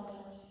Heavenly Father,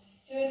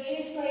 who of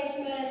his great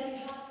mercy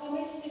hath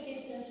promised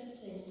forgiveness of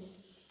sins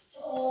to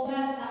all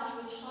them that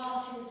with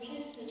hearty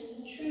repentance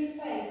and true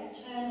faith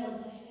turn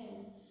unto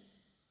him,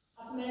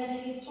 have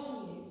mercy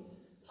upon you,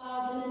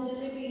 pardon and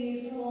deliver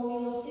you from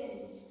all your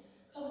sins,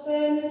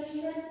 confirm and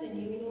strengthen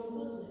you in all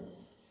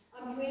goodness,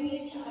 and bring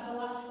you to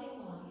everlasting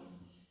life,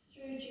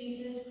 through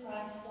Jesus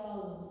Christ our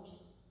Lord.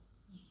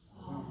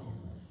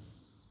 Amen.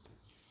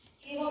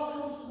 Hear what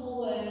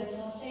comfortable words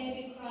our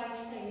Saviour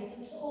Christ saith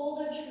unto all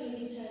that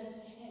truly turn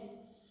to him.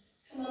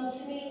 Come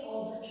unto me,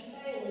 all that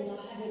travail and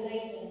are heavy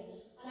laden,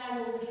 and I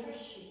will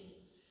refresh you.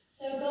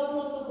 So God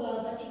loved the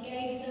world that he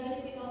gave his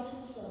only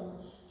begotten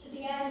Son, to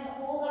the end that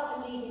all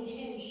that believe in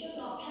him should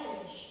not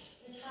perish,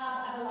 but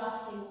have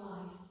everlasting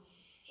life.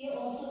 Hear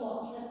also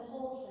what St.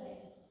 Paul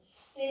saith.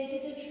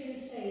 This is a true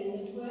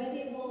saying, and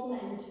worthy of all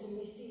men to be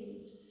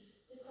received,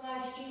 that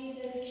Christ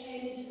Jesus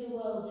came into the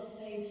world to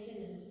save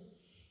sinners.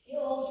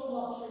 Hear also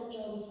what St.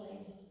 John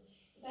saith.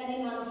 If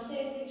any man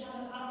sin, we have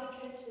an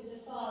advocate with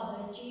the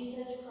Father,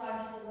 Jesus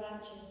Christ the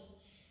righteous,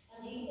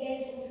 and he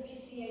is the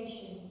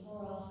propitiation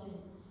for our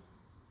sins.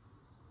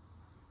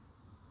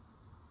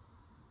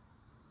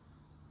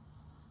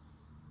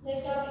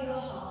 Lift up your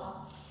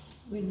hearts.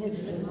 We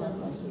lift them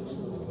up unto the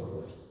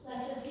Lord.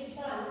 Let us give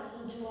thanks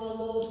unto our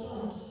Lord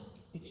God.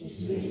 It is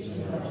meet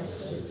to us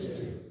so to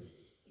do.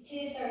 It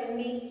is very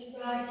meet,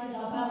 right, and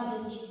our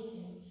bounden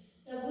duty,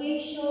 that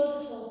we should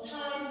at all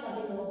times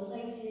and in all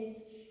places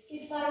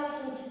give thanks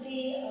unto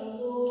thee, O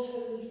Lord,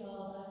 Holy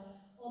Father,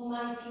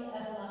 Almighty,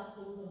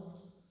 everlasting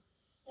God.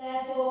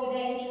 Therefore, with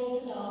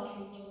angels and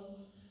archangels,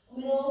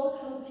 and with all the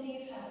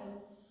company of heaven,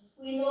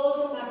 we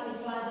laud and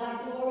magnify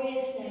thy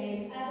glorious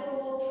name,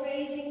 evermore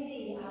praising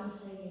thee and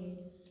saying,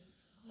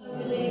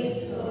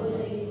 Holy,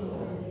 holy,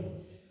 holy,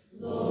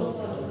 Lord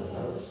God of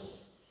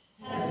hosts,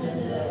 heaven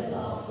and earth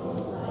are full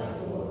of thy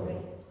glory.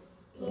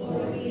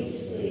 Glory be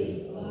to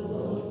thee, O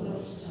Lord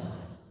Most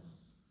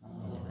High.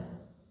 Amen.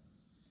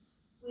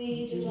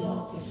 We do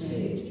not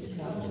presume to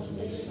come to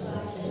this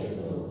thy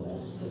table,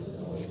 blessed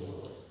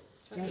Lord,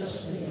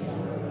 trusting in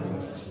our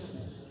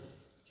righteousness,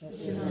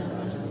 trusting in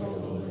our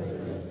unfolding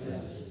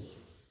graces.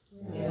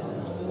 We are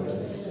not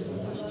witnesses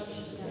so much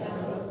as to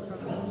gather up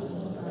crumbs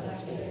on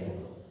thy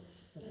table,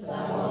 but thou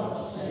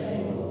art the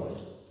same Lord,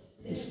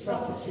 whose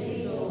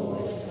property is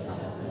always to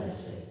have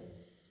mercy.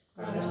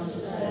 Grant us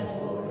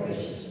therefore,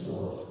 gracious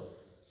Lord,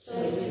 so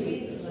to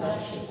eat the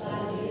flesh of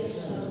thy dear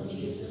Son,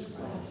 Jesus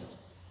Christ,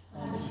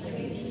 and to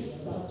drink his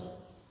blood,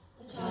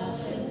 that our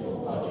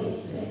sinful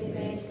bodies may be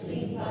made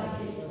clean by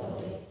his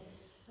body,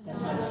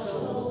 and our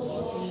souls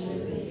washed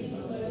with his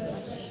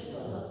most precious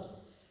blood,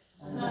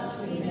 and that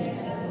we may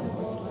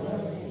evermore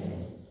dwell in him,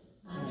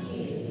 and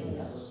he in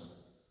us.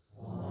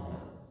 Amen.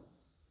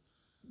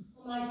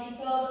 Almighty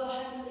God,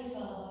 our Heavenly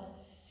Father,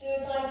 who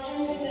of thy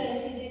tender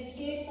mercy didst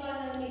give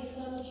thine only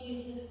Son,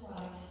 Jesus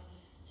Christ,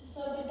 to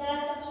suffer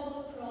death upon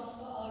the cross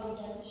for our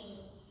redemption,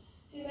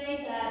 who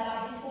made there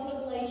by his one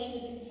oblation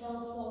of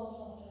himself once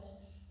offered,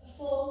 a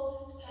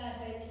full,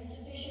 perfect, and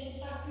sufficient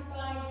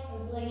sacrifice,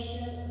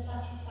 oblation, and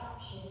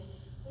satisfaction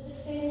for the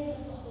sins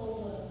of the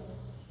whole world,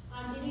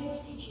 and did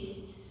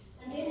institute,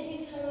 and in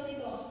his holy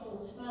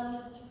gospel command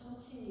us to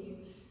continue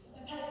a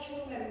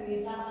perpetual memory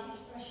of that his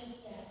precious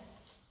death,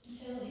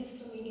 until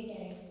his coming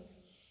again.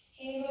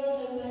 Hear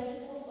us, O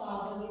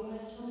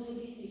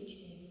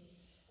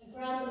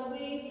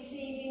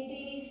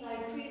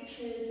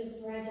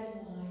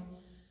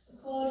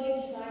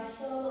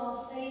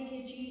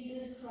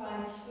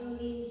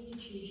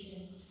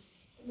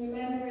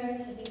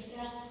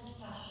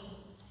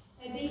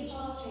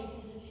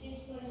partakers of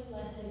his most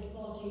blessed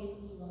body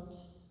and blood,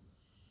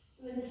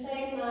 who in the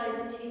same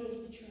night that he was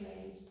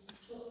betrayed,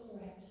 took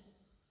bread.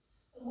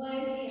 And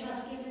when he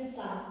had given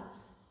thanks,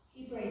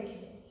 he brake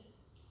it,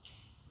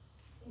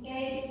 and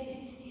gave it to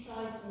his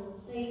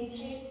disciples, saying,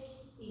 "Take,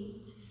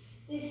 eat,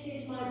 this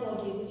is my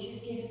body which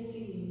is given for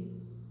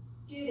you.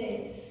 Do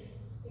this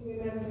in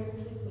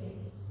remembrance of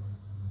me."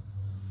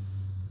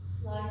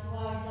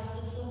 Likewise,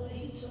 after supper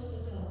he took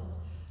the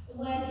cup, and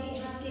when he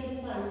had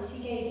given thanks, he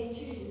gave it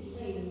to them,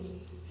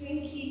 saying,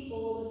 "Drink ye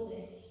all of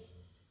this,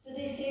 for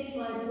this is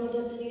my blood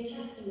of the New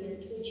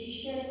Testament, which is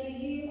shed for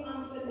you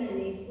and for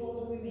many for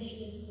the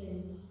remission of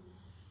sins.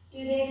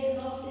 Do this as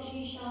oft as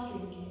ye shall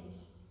drink it,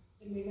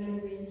 in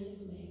remembrance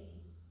of me."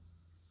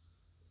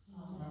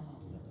 Amen.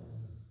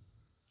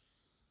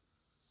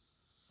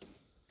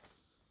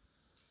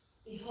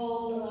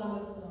 Behold the Lamb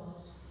of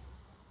God.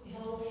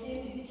 Behold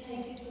him who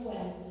taketh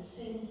away the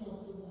sins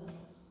of the world.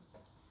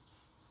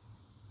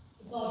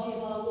 The body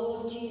of our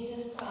Lord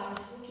Jesus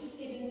Christ, which was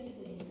given for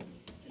thee,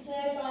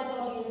 preserve thy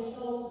body and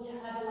soul to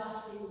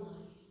everlasting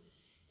life.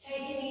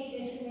 Take and eat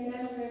this in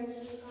remembrance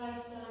that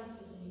Christ died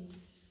for thee,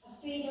 and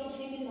feed on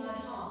him in thy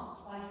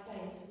hearts by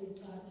faith with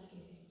thanksgiving.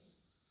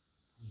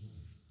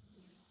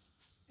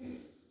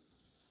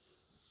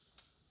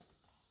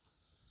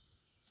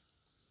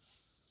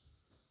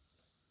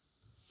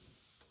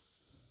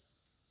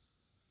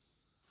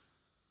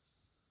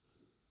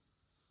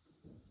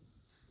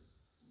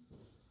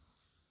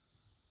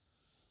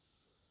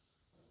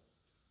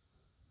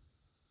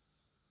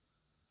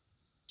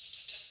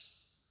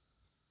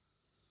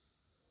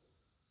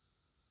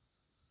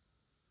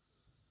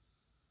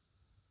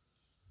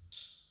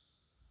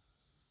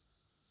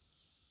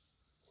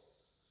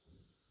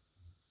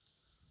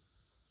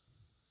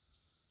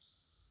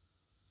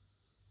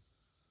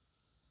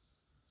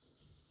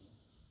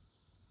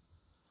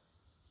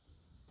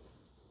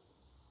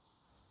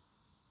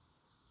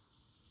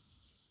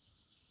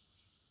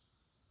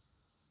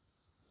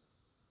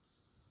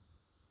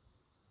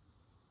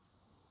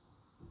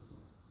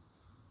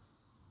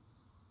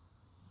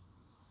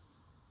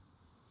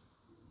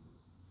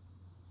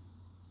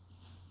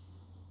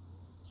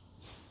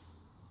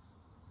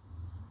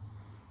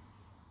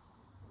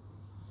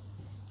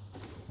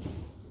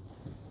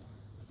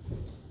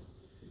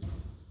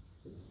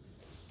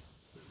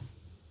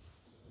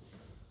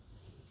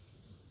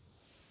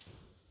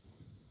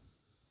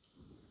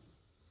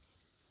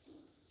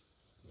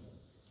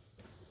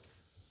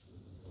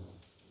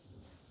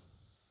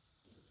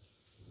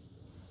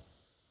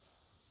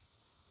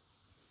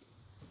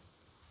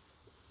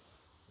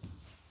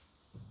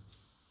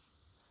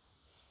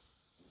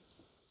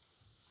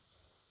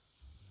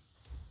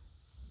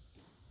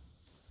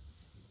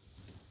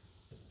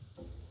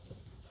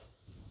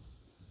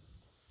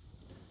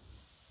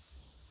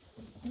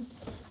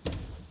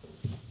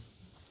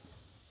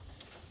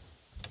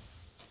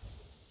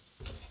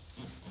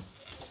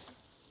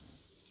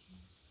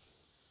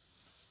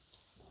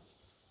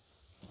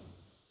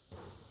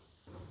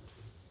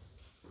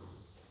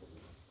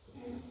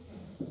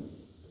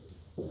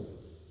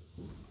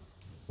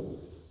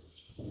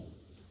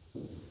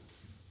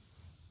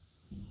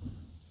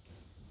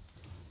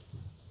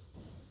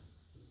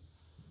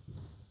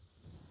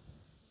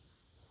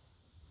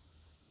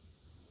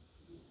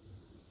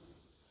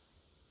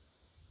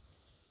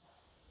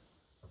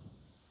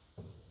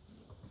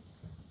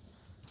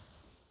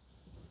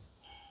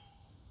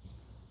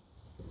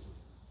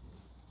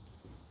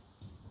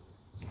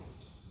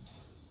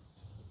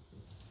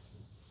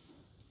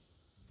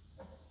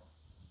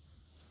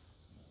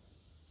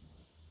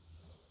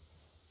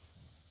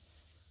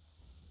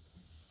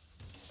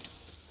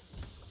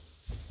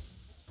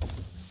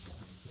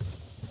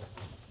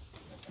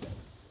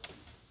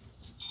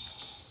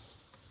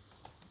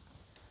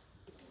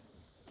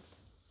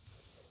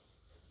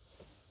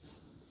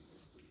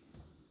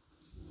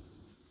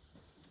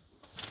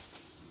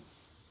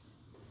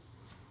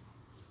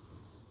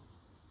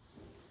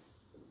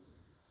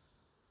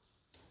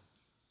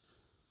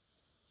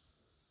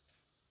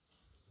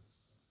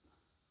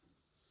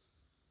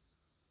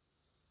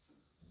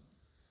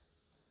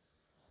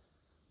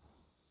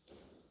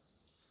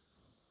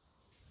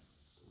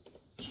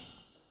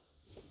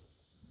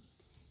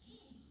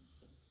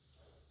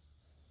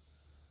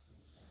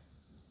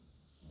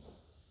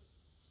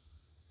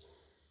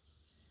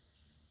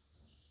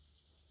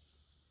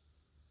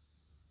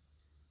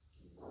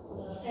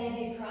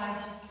 Saviour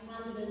Christ hath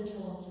commanded and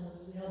taught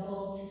us, we are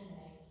bold to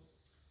say,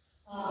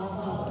 Our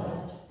Father,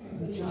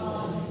 which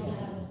art in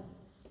heaven,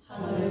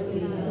 hallowed be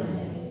thy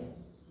name.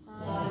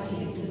 Thy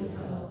kingdom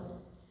come,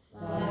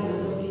 thy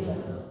will be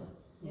done,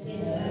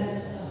 in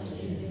earth as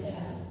it is in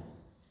heaven.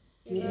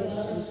 Give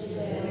us this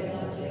day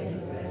our daily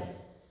bread,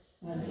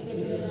 and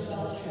forgive us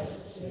our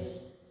trespasses,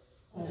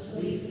 as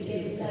we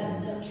forgive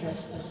them that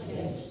trespass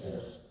against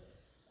us.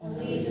 And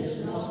lead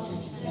us not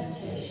into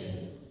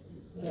temptation,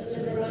 but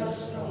deliver us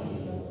from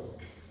evil.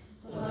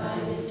 For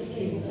thine is the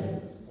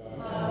kingdom,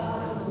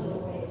 power, and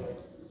glory,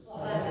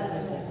 forever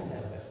and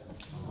ever.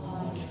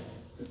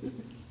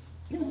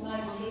 Amen.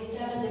 mighty and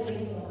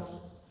ever-living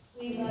God,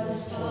 we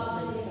most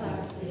heartily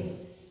thank thee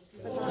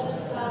for that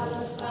thou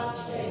dost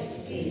vouchsafe to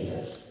feed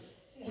us,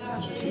 who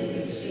have duly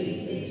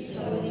received these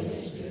holy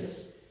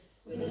mysteries,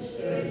 with the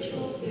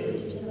spiritual food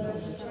of the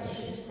most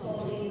precious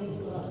body and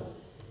blood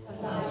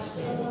of thy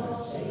Son, our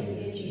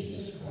Saviour,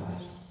 Jesus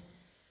Christ,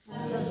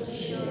 and dost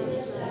assure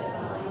us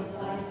thereby of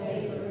thy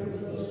favour and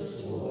goodness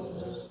towards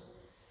us,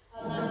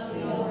 and that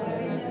we are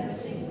very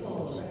members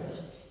incorporate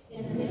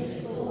in the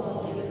mystical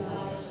body of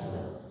thy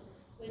Son,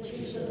 which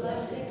is the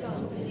blessed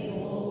company of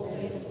all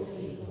faithful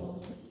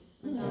people,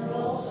 and are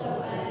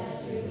also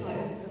heirs through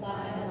hope of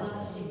that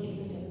everlasting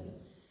kingdom,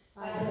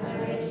 by the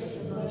merits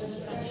of the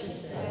most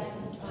precious death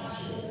and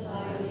passion of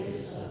thy dear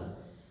Son.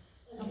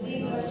 And we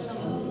most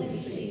humbly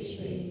beseech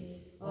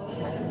thee, O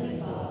Heavenly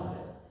Father,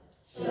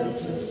 so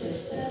to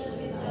assist us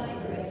with thy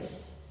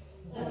grace,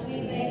 that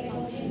we may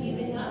continue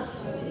in that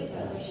holy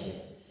fellowship,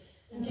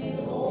 and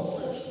do all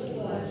such good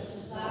works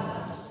as thou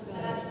hast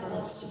prepared for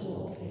us to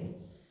walk in.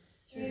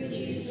 Through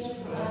Jesus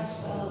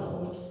Christ our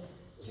Lord,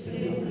 to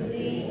whom with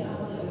thee and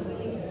the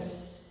Holy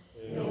Ghost,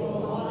 be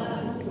all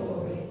honour and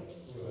glory,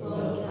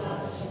 world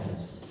without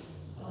end.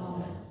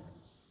 Amen.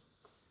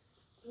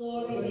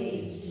 Glory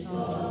be to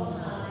God on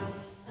high,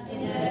 and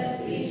in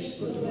earth peace,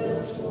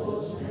 goodwill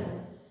towards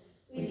men.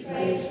 We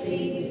praise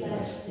thee, we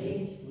bless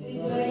thee, we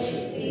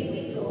worship thee,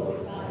 we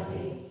glorify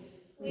thee.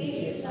 We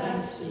give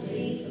thanks to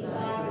thee for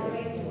thy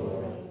great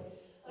glory.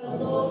 O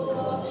Lord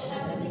God,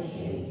 heavenly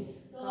King,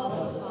 God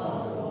the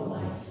Father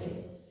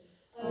Almighty.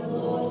 O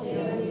Lord, the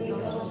only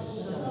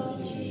begotten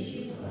Son,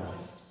 Jesus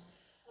Christ.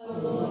 O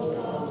Lord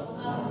God,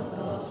 Lamb of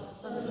God,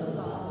 Son of the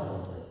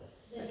Father,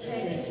 that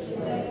takest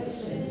away the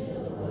sins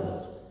of the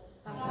world,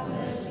 have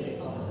mercy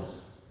upon us.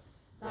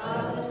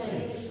 Thou that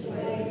takest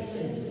away the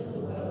sins of the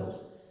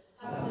world,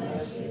 have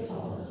mercy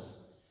upon us.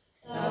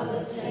 Thou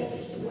that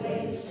takest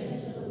away the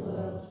sins of the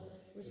world,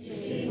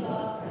 receive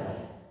our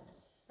prayer.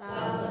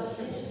 Thou that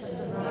sittest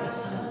at the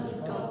right hand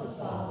of God the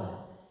Father,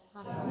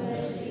 have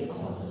mercy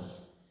upon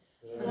us.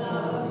 For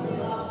thou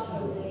only art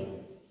holy,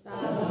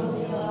 thou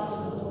only art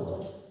the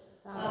Lord,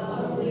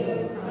 thou only,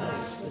 O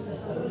Christ, with the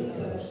Holy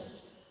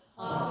Ghost,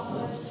 art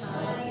most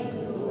high in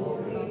the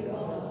glory of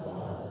God the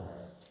Father.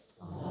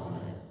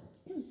 Amen.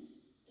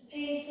 The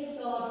peace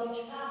of God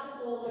which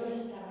passeth all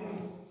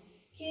understanding,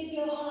 keep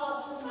your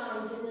hearts and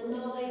minds in the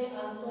knowledge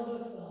and love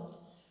of God,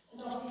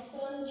 and of his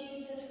Son,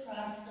 Jesus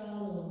Christ our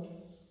Lord.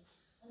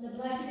 And the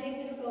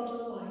blessing of God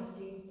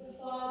Almighty, the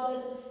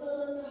Father, the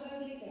Son, and the